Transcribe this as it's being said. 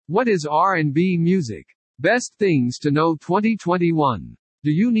What is R&B music? Best things to know 2021. Do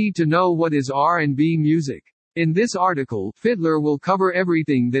you need to know what is R&B music? In this article, Fiddler will cover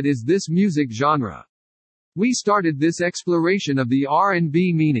everything that is this music genre. We started this exploration of the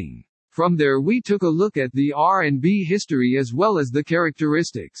R&B meaning. From there we took a look at the R&B history as well as the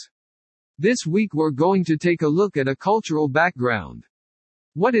characteristics. This week we're going to take a look at a cultural background.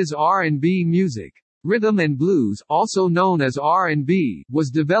 What is R&B music? Rhythm and blues, also known as R&B,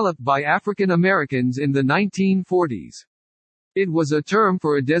 was developed by African Americans in the 1940s. It was a term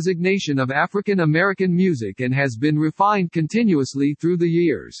for a designation of African American music and has been refined continuously through the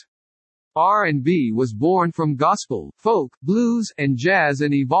years. R&B was born from gospel, folk, blues, and jazz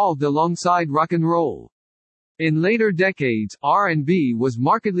and evolved alongside rock and roll. In later decades, R&B was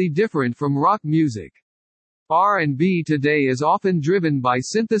markedly different from rock music. R&B today is often driven by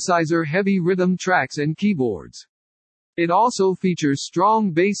synthesizer-heavy rhythm tracks and keyboards. It also features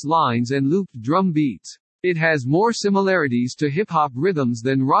strong bass lines and looped drum beats. It has more similarities to hip-hop rhythms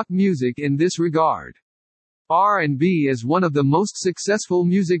than rock music in this regard. R&B is one of the most successful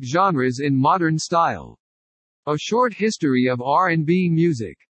music genres in modern style. A short history of R&B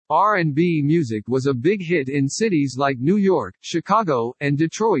music. R&B music was a big hit in cities like New York, Chicago, and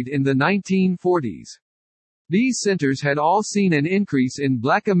Detroit in the 1940s. These centers had all seen an increase in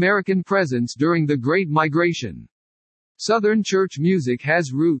Black American presence during the Great Migration. Southern church music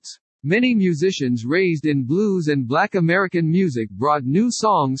has roots. Many musicians raised in blues and Black American music brought new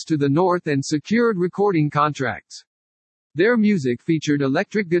songs to the North and secured recording contracts. Their music featured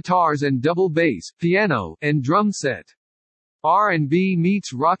electric guitars and double bass, piano, and drum set. R&B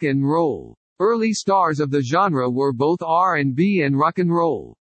meets rock and roll. Early stars of the genre were both R&B and rock and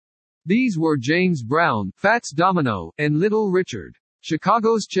roll. These were James Brown, Fats Domino, and Little Richard.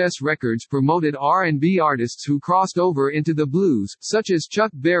 Chicago's Chess Records promoted R&B artists who crossed over into the blues, such as Chuck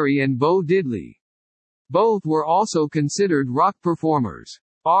Berry and Bo Diddley. Both were also considered rock performers.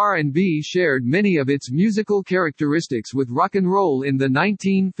 R&B shared many of its musical characteristics with rock and roll in the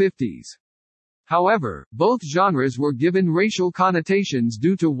 1950s. However, both genres were given racial connotations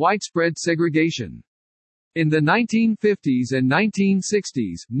due to widespread segregation. In the 1950s and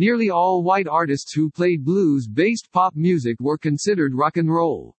 1960s, nearly all white artists who played blues-based pop music were considered rock and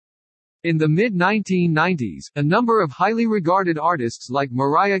roll. In the mid-1990s, a number of highly regarded artists like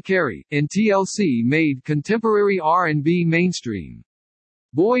Mariah Carey and TLC made contemporary R&B mainstream.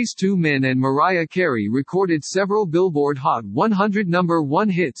 Boyz II Men and Mariah Carey recorded several Billboard Hot 100 #1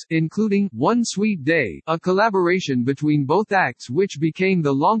 hits, including One Sweet Day, a collaboration between both acts which became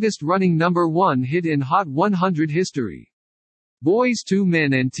the longest-running #1 hit in Hot 100 history. Boyz II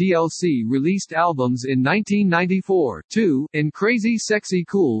Men and TLC released albums in 1994, 2, and Crazy Sexy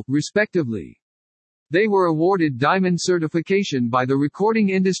Cool, respectively. They were awarded Diamond certification by the Recording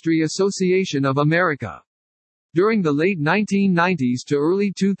Industry Association of America. During the late 1990s to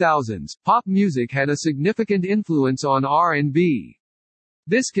early 2000s, pop music had a significant influence on R&B.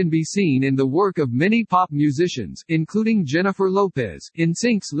 This can be seen in the work of many pop musicians, including Jennifer Lopez,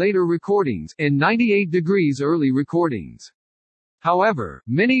 NSYNC's later recordings, and 98 Degrees early recordings. However,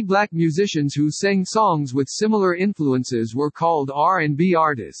 many black musicians who sang songs with similar influences were called R&B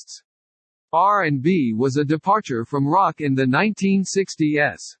artists. R&B was a departure from rock in the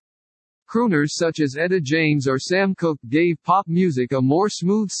 1960s. Crooners such as Etta James or Sam Cooke gave pop music a more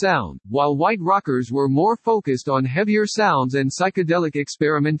smooth sound, while white rockers were more focused on heavier sounds and psychedelic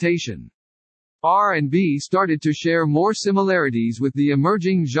experimentation. R&B started to share more similarities with the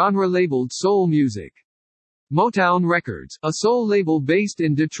emerging genre labeled soul music. Motown Records, a soul label based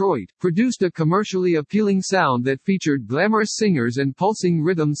in Detroit, produced a commercially appealing sound that featured glamorous singers and pulsing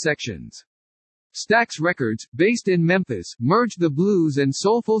rhythm sections. Stax Records, based in Memphis, merged the blues and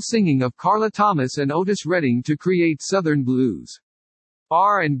soulful singing of Carla Thomas and Otis Redding to create Southern blues.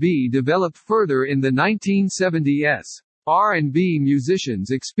 R&B developed further in the 1970s. R&B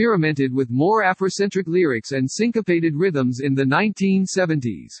musicians experimented with more Afrocentric lyrics and syncopated rhythms in the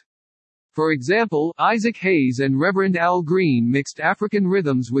 1970s. For example, Isaac Hayes and Reverend Al Green mixed African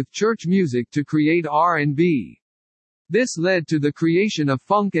rhythms with church music to create R&B. This led to the creation of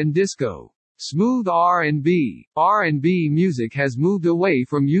funk and disco. Smooth R&B. R&B music has moved away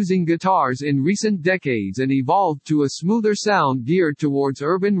from using guitars in recent decades and evolved to a smoother sound geared towards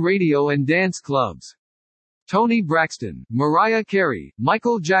urban radio and dance clubs. Toni Braxton, Mariah Carey,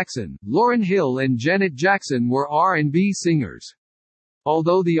 Michael Jackson, Lauryn Hill and Janet Jackson were R&B singers.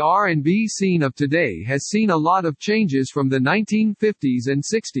 Although the R&B scene of today has seen a lot of changes from the 1950s and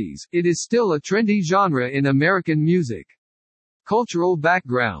 60s, it is still a trendy genre in American music. cultural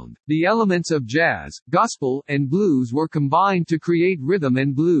background. The elements of jazz, gospel, and blues were combined to create rhythm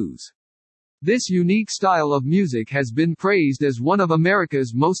and blues. This unique style of music has been praised as one of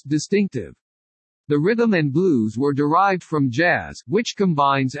America's most distinctive. The rhythm and blues were derived from jazz, which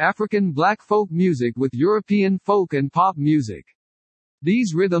combines African black folk music with European folk and pop music.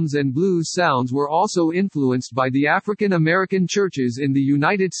 These rhythms and blues sounds were also influenced by the African American churches in the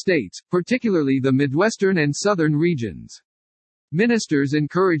United States, particularly the Midwestern and Southern regions. Ministers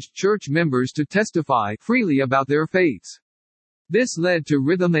encouraged church members to testify freely about their faiths. This led to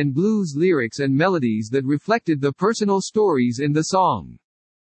rhythm and blues lyrics and melodies that reflected the personal stories in the song.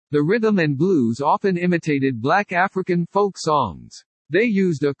 The rhythm and blues often imitated black African folk songs. They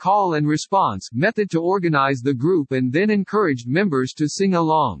used a call and response method to organize the group and then encouraged members to sing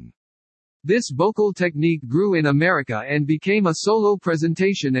along. This vocal technique grew in America and became a solo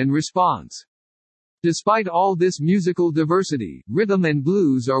presentation and response. Despite all this musical diversity, rhythm and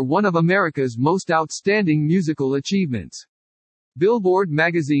blues are one of America's most outstanding musical achievements. Billboard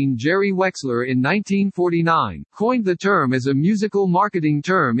magazine Jerry Wexler in 1949 coined the term as a musical marketing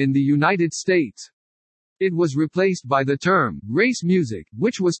term in the United States. It was replaced by the term race music,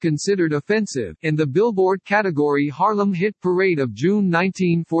 which was considered offensive, in the Billboard category Harlem Hit Parade of June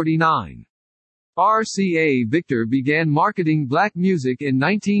 1949. RCA Victor began marketing black music in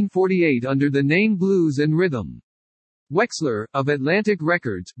 1948 under the name Blues and Rhythm. Wexler, of Atlantic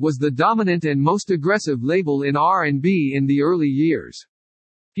Records, was the dominant and most aggressive label in R&B in the early years.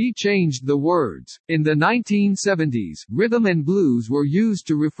 He changed the words. In the 1970s, rhythm and blues were used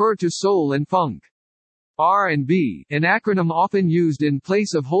to refer to soul and funk. R&B, an acronym often used in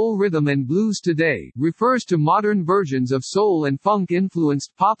place of whole rhythm and blues today, refers to modern versions of soul and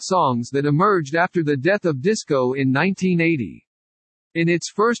funk-influenced pop songs that emerged after the death of disco in 1980. In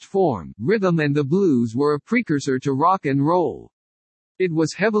its first form, rhythm and the blues were a precursor to rock and roll. It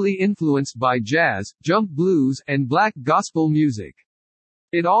was heavily influenced by jazz, jump blues, and black gospel music.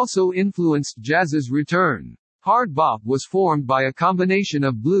 It also influenced jazz's return. Hard bop was formed by a combination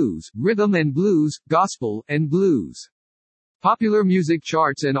of blues, rhythm and blues, gospel, and blues. Popular music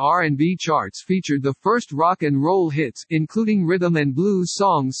charts and R&B charts featured the first rock and roll hits, including rhythm and blues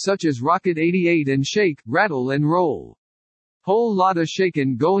songs such as Rocket 88 and Shake, Rattle and Roll. Whole Lotta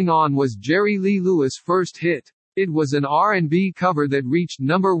Shakin' Going On was Jerry Lee Lewis' first hit. It was an R&B cover that reached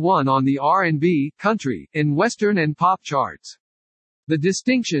number 1 on the R&B, country, and western and pop charts. The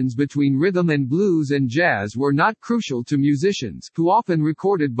distinctions between rhythm and blues and jazz were not crucial to musicians, who often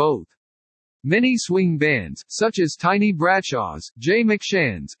recorded both. Many swing bands, such as Tiny Bradshaw's, Jay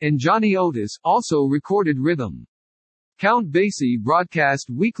McShann's, and Johnny Otis, also recorded rhythm. Count Basie broadcast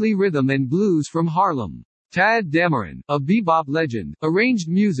weekly rhythm and blues from Harlem. Tad Dameron, a bebop legend, arranged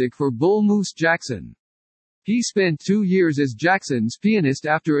music for Bull Moose Jackson. He spent 2 years as Jackson's pianist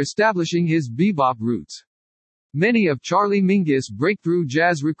after establishing his bebop roots. Many of Charlie Mingus's breakthrough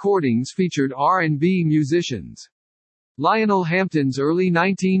jazz recordings featured R&B musicians. Lionel Hampton's early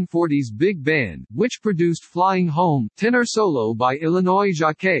 1940s big band, which produced Flying Home, tenor solo by Illinois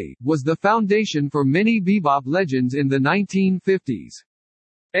Jacquet, was the foundation for many bebop legends in the 1950s.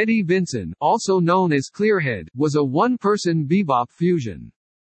 Eddie Vinson, also known as Clearhead, was a one-person bebop fusion.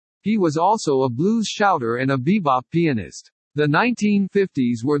 He was also a blues shouter and a bebop pianist. The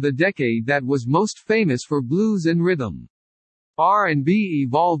 1950s were the decade that was most famous for blues and rhythm. R&B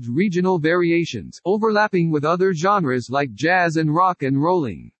evolved regional variations, overlapping with other genres like jazz and rock and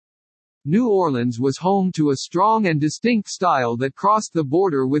rolling. New Orleans was home to a strong and distinct style that crossed the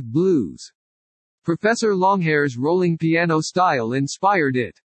border with blues. Professor Longhair's rolling piano style inspired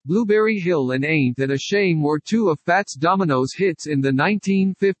it. Blueberry Hill and Ain't That a Shame were two of Fats Domino's hits in the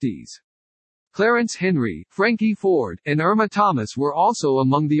 1950s. Clarence Henry, Frankie Ford, and Irma Thomas were also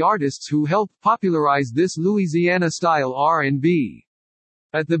among the artists who helped popularize this Louisiana-style R&B.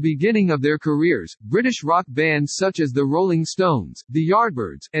 At the beginning of their careers, British rock bands such as the Rolling Stones, the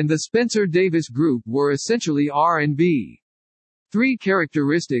Yardbirds, and the Spencer Davis Group were essentially R&B. 3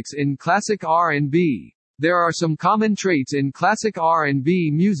 characteristics in classic R&B. There are some common traits in classic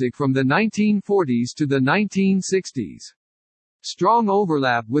R&B music from the 1940s to the 1960s. Strong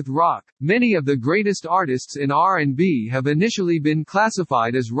overlap with rock. Many of the greatest artists in R&B have initially been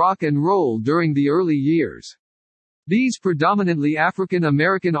classified as rock and roll during the early years. These predominantly African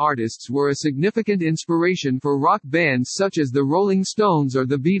American artists were a significant inspiration for rock bands such as the Rolling Stones or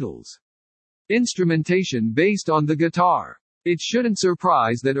the Beatles. Instrumentation based on the guitar. It shouldn't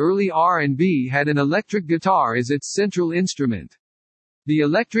surprise that early R&B had an electric guitar as its central instrument. The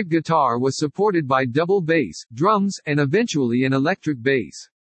electric guitar was supported by double bass, drums, and eventually an electric bass.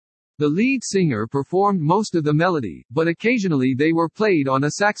 The lead singer performed most of the melody, but occasionally they were played on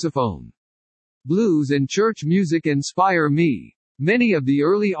a saxophone. Blues and church music inspire me. Many of the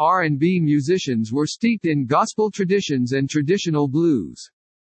early R&B musicians were steeped in gospel traditions and traditional blues.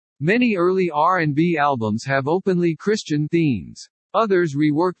 Many early R&B albums have openly Christian themes. Others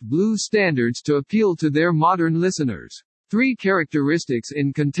reworked blues standards to appeal to their modern listeners. 3 characteristics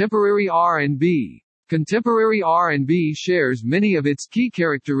in contemporary R&B. Contemporary R&B shares many of its key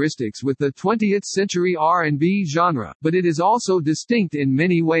characteristics with the 20th century R&B genre, but it is also distinct in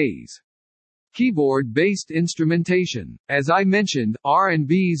many ways. Keyboard-based instrumentation. As I mentioned,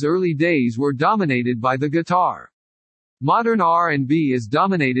 R&B's early days were dominated by the guitar. Modern R&B is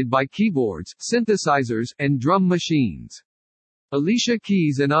dominated by keyboards, synthesizers, and drum machines. Alicia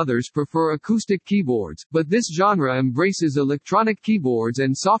Keys and others prefer acoustic keyboards, but this genre embraces electronic keyboards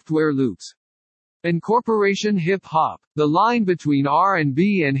and software loops. Incorporation hip-hop. The line between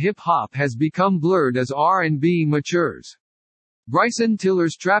R&B and hip-hop has become blurred as R&B matures. Bryson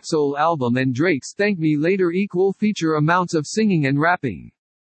Tiller's Trap Soul album and Drake's Thank Me Later equal feature amounts of singing and rapping.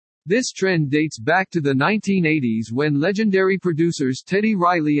 This trend dates back to the 1980s when legendary producers Teddy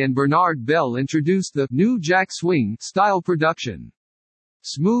Riley and Bernard Bell introduced the New Jack Swing style production.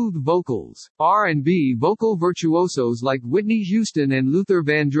 Smooth vocals. R&B vocal virtuosos like Whitney Houston and Luther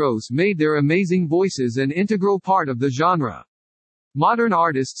Vandross made their amazing voices an integral part of the genre. Modern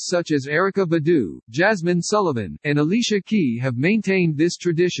artists such as Erykah Badu, Jasmine Sullivan, and Alicia Keys have maintained this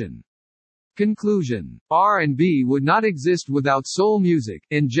tradition. Conclusion. R&B would not exist without soul music,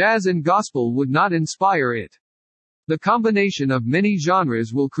 and jazz and gospel would not inspire it. The combination of many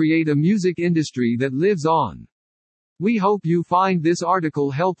genres will create a music industry that lives on. We hope you find this article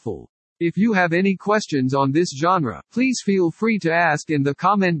helpful. If you have any questions on this genre, please feel free to ask in the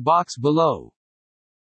comment box below.